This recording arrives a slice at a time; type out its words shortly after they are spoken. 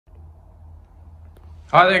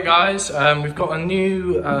Hi there guys, we've got a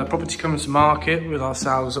new property coming to market with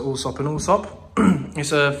ourselves at Allsop and Allsop.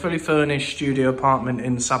 It's a fully furnished studio apartment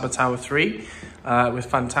in Saba Tower 3 with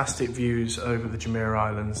fantastic views over the Jumeirah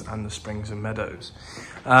Islands and the Springs and Meadows.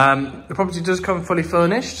 The property does come fully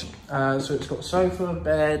furnished, so it's got sofa,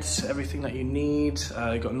 bed, everything that you need.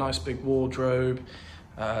 You've got a nice big wardrobe,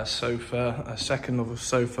 sofa, a second of a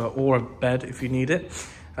sofa or a bed if you need it,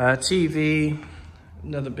 TV,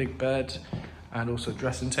 another big bed, and also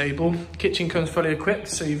dressing table. Kitchen comes fully equipped,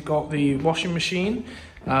 so you've got the washing machine,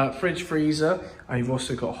 fridge, freezer, and you've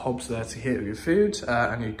also got hobs there to heat your food,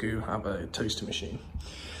 and you do have a toaster machine.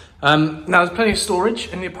 Now there's plenty of storage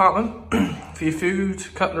in the apartment for your food,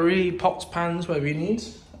 cutlery, pots, pans, whatever you need,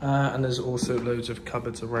 and there's also loads of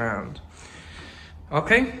cupboards around.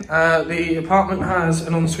 Okay, the apartment has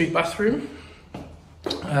an ensuite bathroom,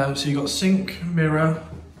 so you've got sink, mirror,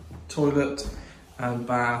 toilet, and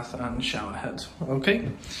bath and shower head. Okay,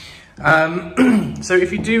 so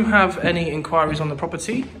if you do have any inquiries on the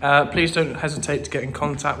property, please don't hesitate to get in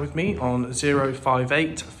contact with me on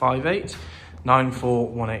 05858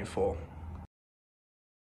 94184.